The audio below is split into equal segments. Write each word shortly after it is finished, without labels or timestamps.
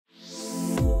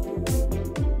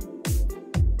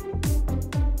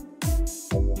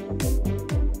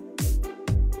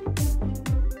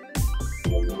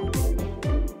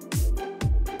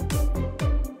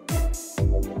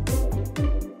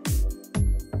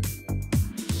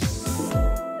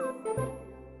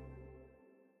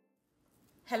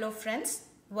Hello friends,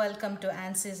 welcome to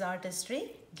Ancysartistry.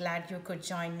 Glad you could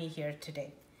join me here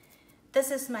today. This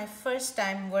is my first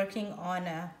time working on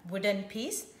a wooden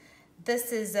piece.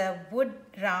 This is a wood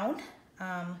round,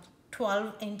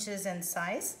 12 inches in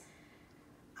size.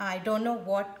 I don't know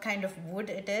what kind of wood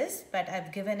it is, but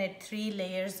I've given it 3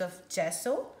 layers of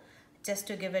gesso just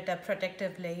to give it a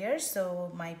protective layer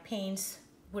so my paints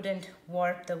wouldn't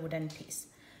warp the wooden piece.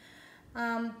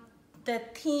 The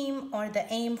theme or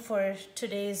the aim for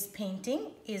today's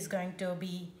painting is going to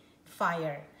be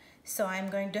fire. So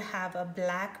I'm going to have a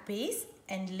black base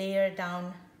and layer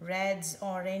down reds,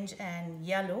 orange and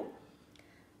yellow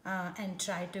and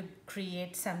try to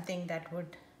create something that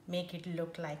would make it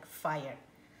look like fire.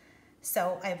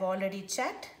 So I've already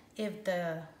checked if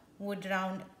the wood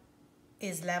round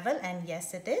is level, and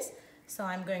yes it is. So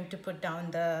I'm going to put down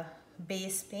the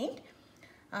base paint.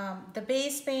 The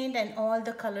base paint and all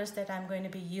the colors that I'm going to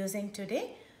be using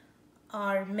today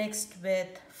are mixed with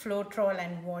Floetrol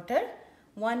and water.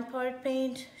 1 part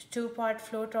paint, 2 part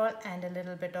Floetrol and a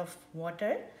little bit of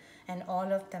water, and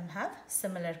all of them have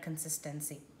similar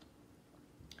consistency.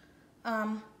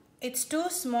 It's too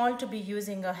small to be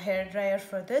using a hairdryer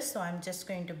for this, so I'm just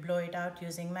going to blow it out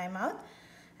using my mouth,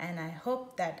 and I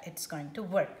hope that it's going to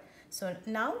work. So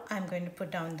now I'm going to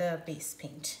put down the base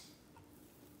paint.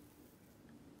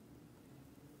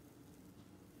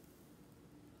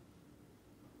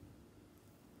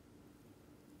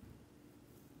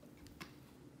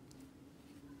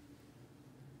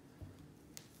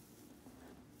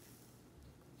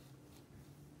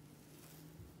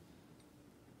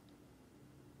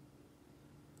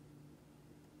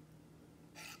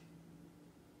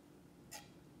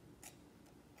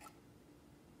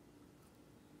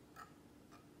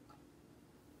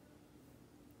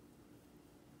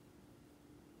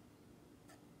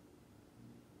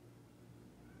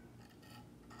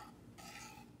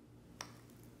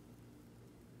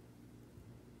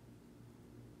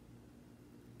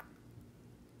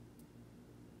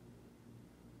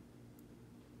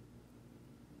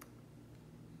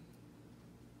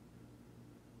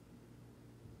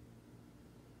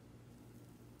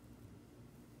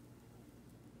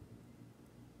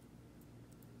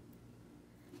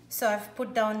 So I've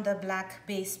put down the black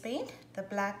base paint. The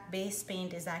black base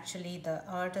paint is actually the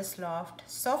Artist Loft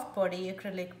soft body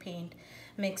acrylic paint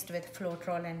mixed with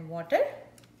Floetrol and water.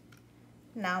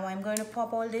 Now I'm going to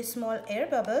pop all these small air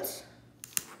bubbles.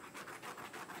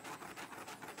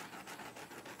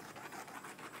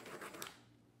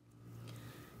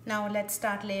 Now let's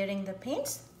start layering the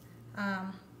paints.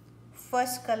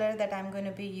 First color that I'm going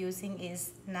to be using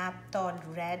is Napthol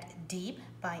Red Deep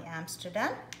by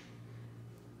Amsterdam.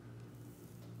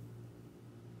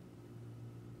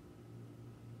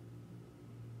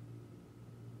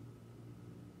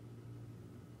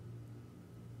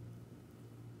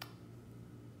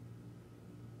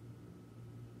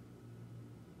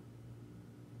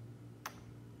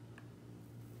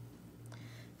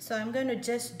 So I'm going to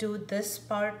just do this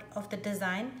part of the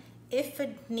design. If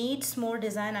it needs more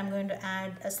design, I'm going to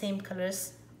add the same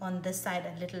colors on this side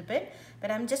a little bit.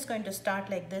 But I'm just going to start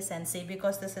like this and see,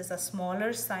 because this is a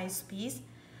smaller size piece,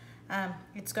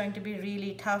 it's going to be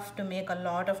really tough to make a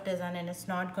lot of design and it's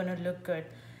not going to look good.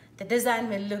 The design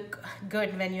will look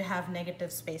good when you have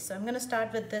negative space. So I'm going to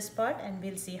start with this part and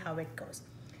we'll see how it goes.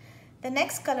 The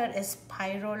next color is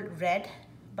Pyrrole Red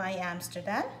by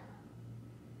Amsterdam.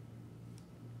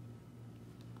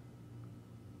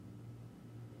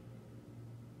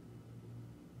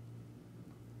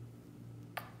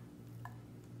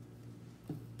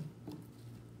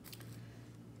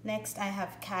 Next I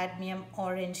have Cadmium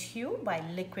Orange Hue by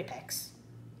Liquitex.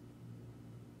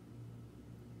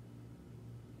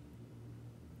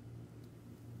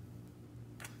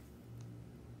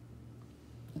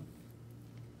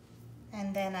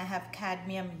 And then I have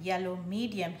Cadmium Yellow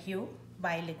Medium Hue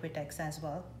by Liquitex as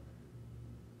well.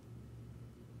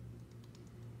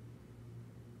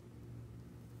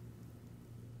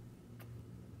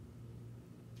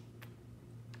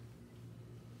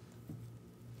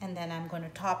 And then I'm going to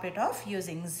top it off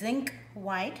using Zinc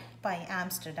White by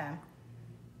Amsterdam.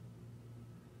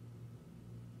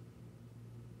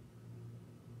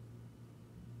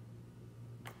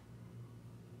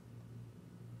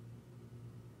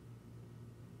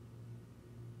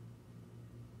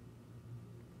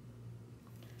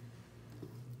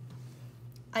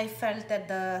 I felt that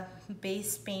the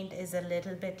base paint is a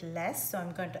little bit less, so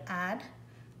I'm going to add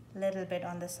a little bit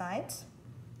on the sides.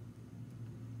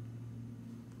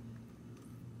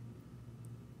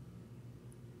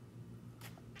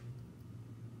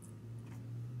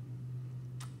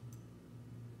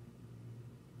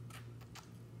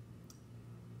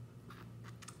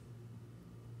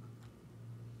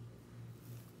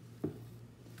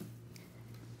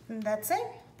 And that's it,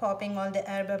 popping all the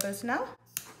air bubbles now.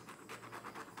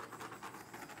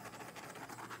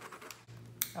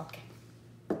 Okay,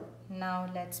 now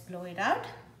let's blow it out.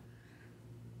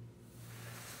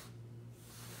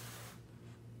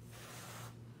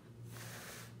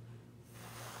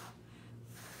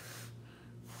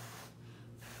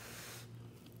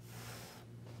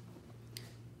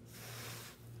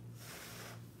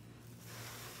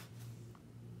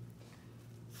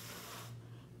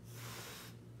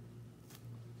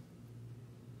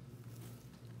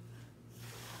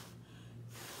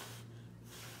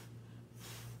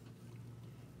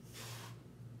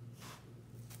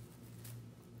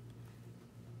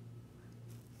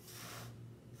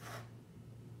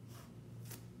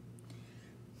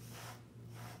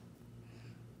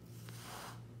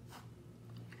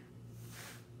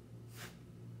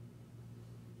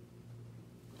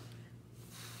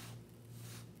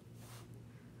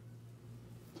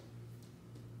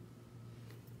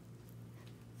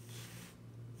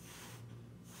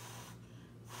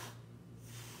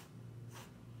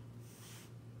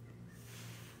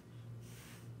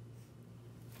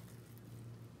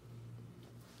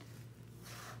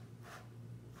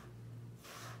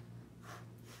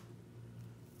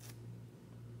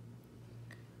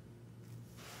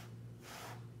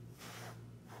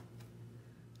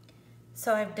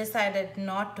 So I've decided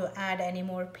not to add any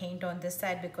more paint on this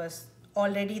side because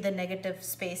already the negative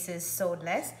space is so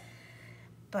less.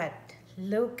 But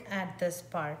look at this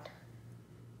part.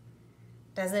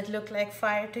 Does it look like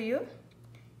fire to you?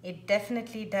 It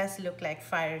definitely does look like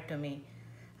fire to me.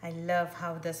 I love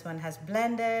how this one has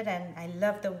blended, and I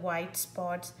love the white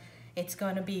spots. It's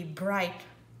going to be bright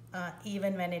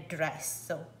even when it dries.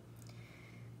 So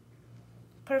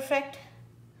perfect.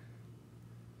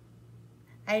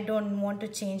 I don't want to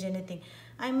change anything.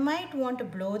 I might want to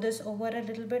blow this over a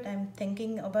little bit. I'm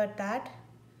thinking about that.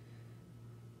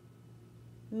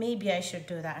 Maybe I should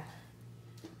do that.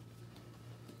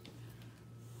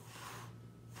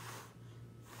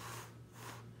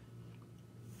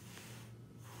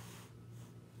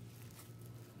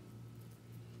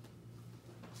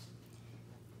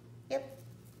 Yep,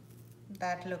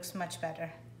 that looks much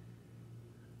better.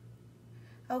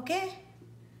 Okay.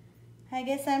 I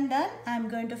guess I'm done. I'm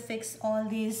going to fix all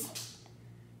these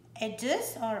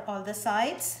edges or all the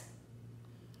sides,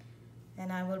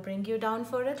 and I will bring you down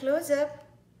for a close-up.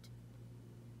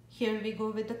 Here we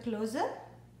go with the close-up.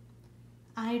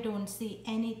 I don't see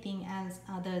anything else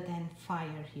other than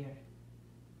fire here.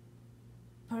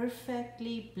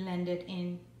 Perfectly blended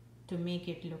in to make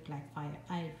it look like fire.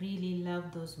 I really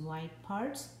love those white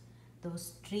parts.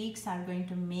 Those streaks are going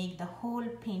to make the whole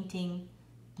painting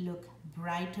look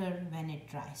brighter when it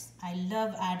dries. I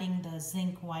love adding the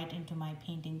zinc white into my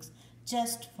paintings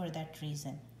just for that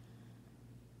reason.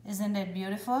 Isn't it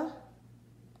beautiful?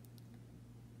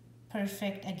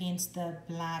 Perfect against the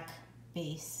black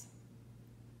base.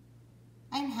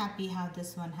 I'm happy how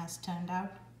this one has turned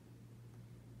out.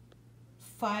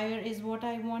 Fire is what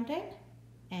I wanted,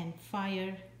 and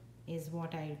fire is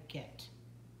what I get.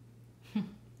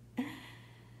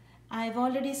 I've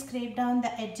already scraped down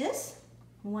the edges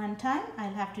one time.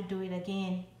 I'll have to do it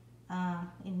again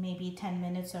in maybe 10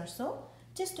 minutes or so,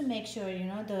 just to make sure, you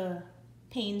know, the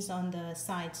paints on the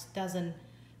sides doesn't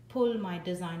pull my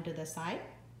design to the side.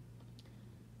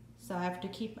 So I have to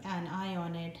keep an eye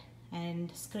on it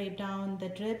and scrape down the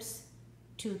drips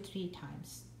 2-3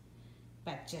 times.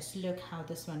 But just look how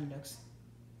this one looks.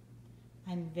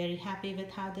 I'm very happy with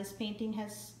how this painting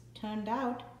has turned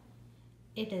out.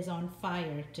 It is on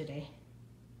fire today.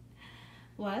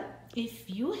 Well, if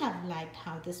you have liked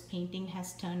how this painting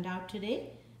has turned out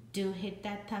today, do hit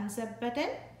that thumbs up button,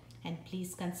 and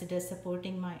please consider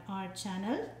supporting my art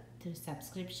channel through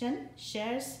subscription,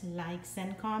 shares, likes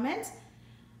and comments.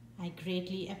 I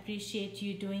greatly appreciate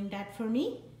you doing that for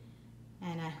me,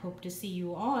 and I hope to see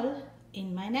you all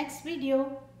in my next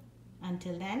video.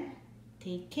 Until then,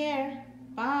 take care.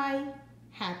 Bye.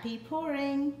 Happy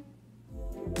pouring.